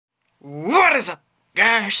What is up,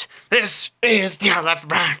 guys? This is the Left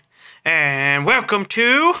Brown, and welcome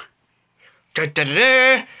to Try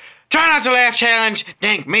Not to Laugh Challenge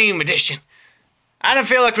Dank Meme Edition. I didn't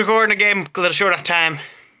feel like recording a game a little short on time.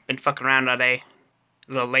 Been fucking around all day,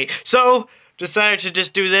 a little late, so decided to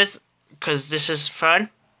just do this because this is fun,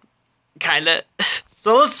 kinda.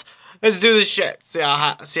 So let's do this shit. See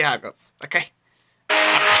how it goes. Okay.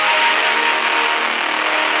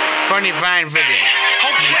 Funny Vine video.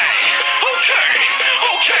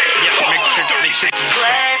 Yeah, make sure.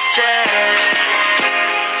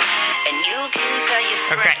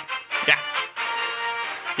 Okay.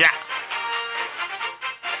 Yeah.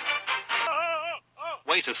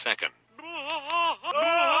 Wait a second.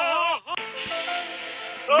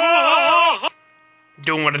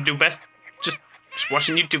 Doing what I do best. Just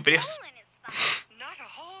watching YouTube videos.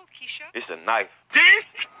 It's a knife.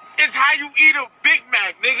 This is how you eat a Big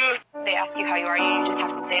Mac, nigga. They ask you how you are, you just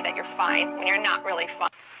have to say that you're fine when you're not really fine.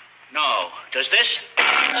 No. Does this?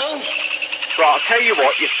 Oh. Right, I'll tell you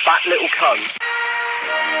what, you fat little cunt.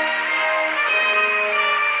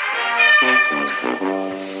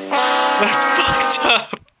 That's fucked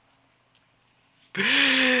up.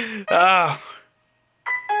 Oh.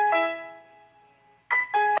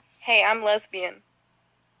 Hey, I'm lesbian.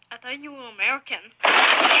 I thought you were American.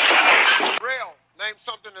 Real. Name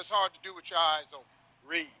something that's hard to do with your eyes open.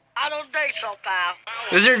 Read. I don't think so, pal.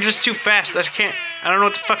 These are just too fast. I don't know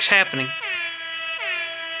what the fuck's happening.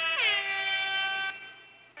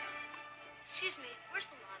 Excuse me, where's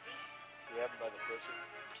the lobby? You have by the prison.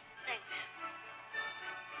 Thanks.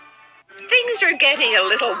 Things are getting a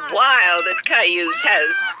little wild at Caillou's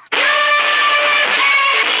house.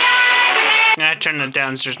 I turn it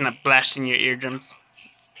down so it's not blasting your eardrums.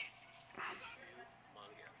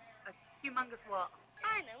 Humongous what?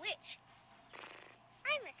 I'm a witch.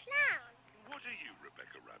 I'm a clown. What are you,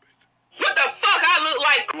 Rebecca Rabbit? What the fuck I look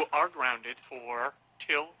like? You are grounded for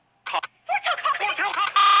till How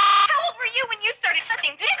old were you when you started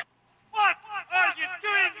sucking dick? What are you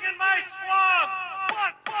doing in my swamp?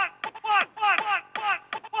 What?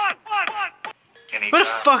 Kenny What the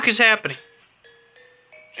fuck is happening?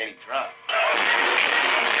 Kenny drop.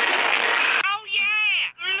 Oh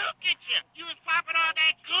yeah! Look at you! You was popping all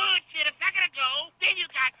that good shit a second ago, then you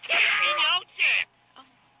got kicked in your chest.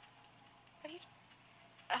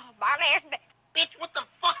 Bitch, what the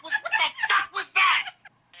fuck was that?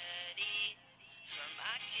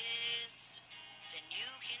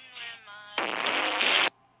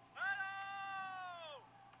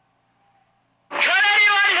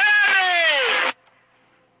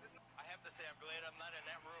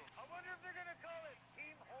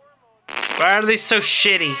 Why are they so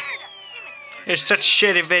shitty? They're such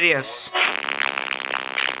shitty videos.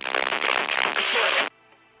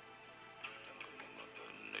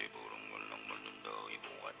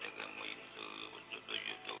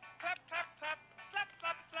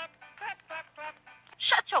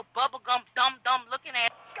 Shut your bubblegum dumb looking ass.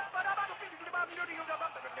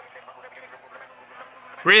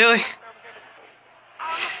 Really?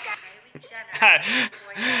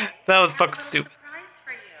 That was fucking stupid.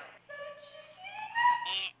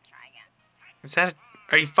 Is that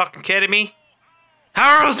are you fucking kidding me?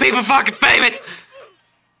 How are those people fucking famous?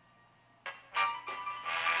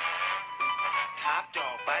 Top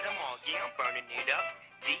dog, bite them all. Yeah, I'm burning it up.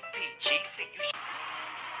 DPG, see you.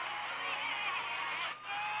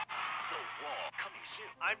 The wall coming soon.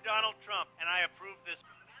 I'm Donald Trump, and I approve this.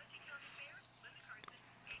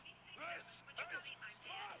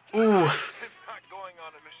 Ooh. Not going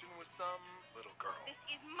on a mission with some little girl. This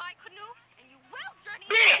is my canoe, and you will journey.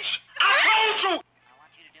 Bitch! I told you! I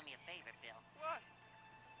want you to do me a favor, Bill. What?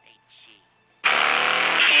 Say cheese.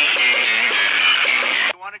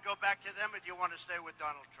 You want to go back to them, or do you want to stay with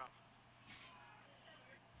Donald Trump?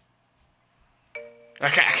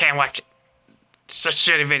 Okay, I can't watch it. Such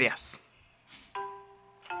shitty videos.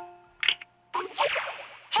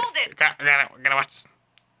 Hold it! I gotta watch.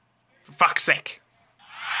 For fuck's sake.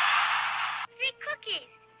 Free cookies.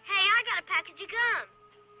 Hey, I got a package of gum.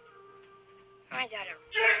 I got a...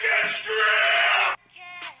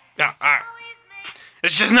 Yeah, alright.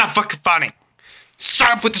 It's just not fucking funny.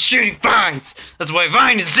 Stop with the shitty vines. That's why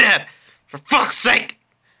Vine is dead. For fuck's sake.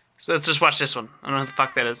 So let's just watch this one. I don't know who the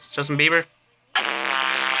fuck that is. Justin Bieber?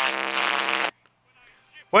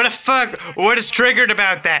 What the fuck? What is triggered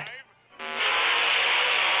about that?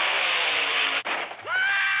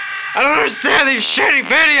 I don't understand these shitty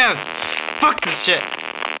videos. Fuck this shit.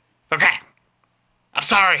 Okay. I'm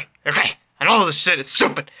sorry. Okay. I know this shit is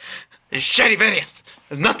stupid. These shitty videos.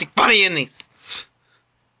 There's nothing funny in these.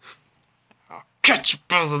 catch you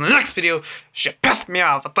bros in the next video. Shit pissed me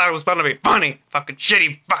off. I thought it was gonna be funny. Fucking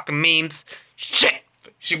shitty fucking memes. Shit.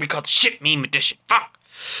 Should be called the shit meme edition. Fuck.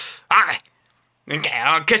 Okay. Okay,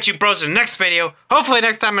 I'll catch you bros in the next video. Hopefully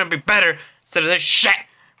next time it'll be better instead of this shit.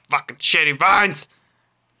 Fucking shitty vines.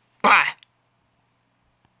 Bye.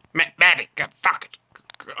 Baby, God, fuck it.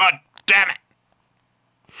 God damn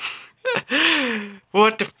it.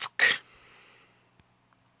 What the fuck?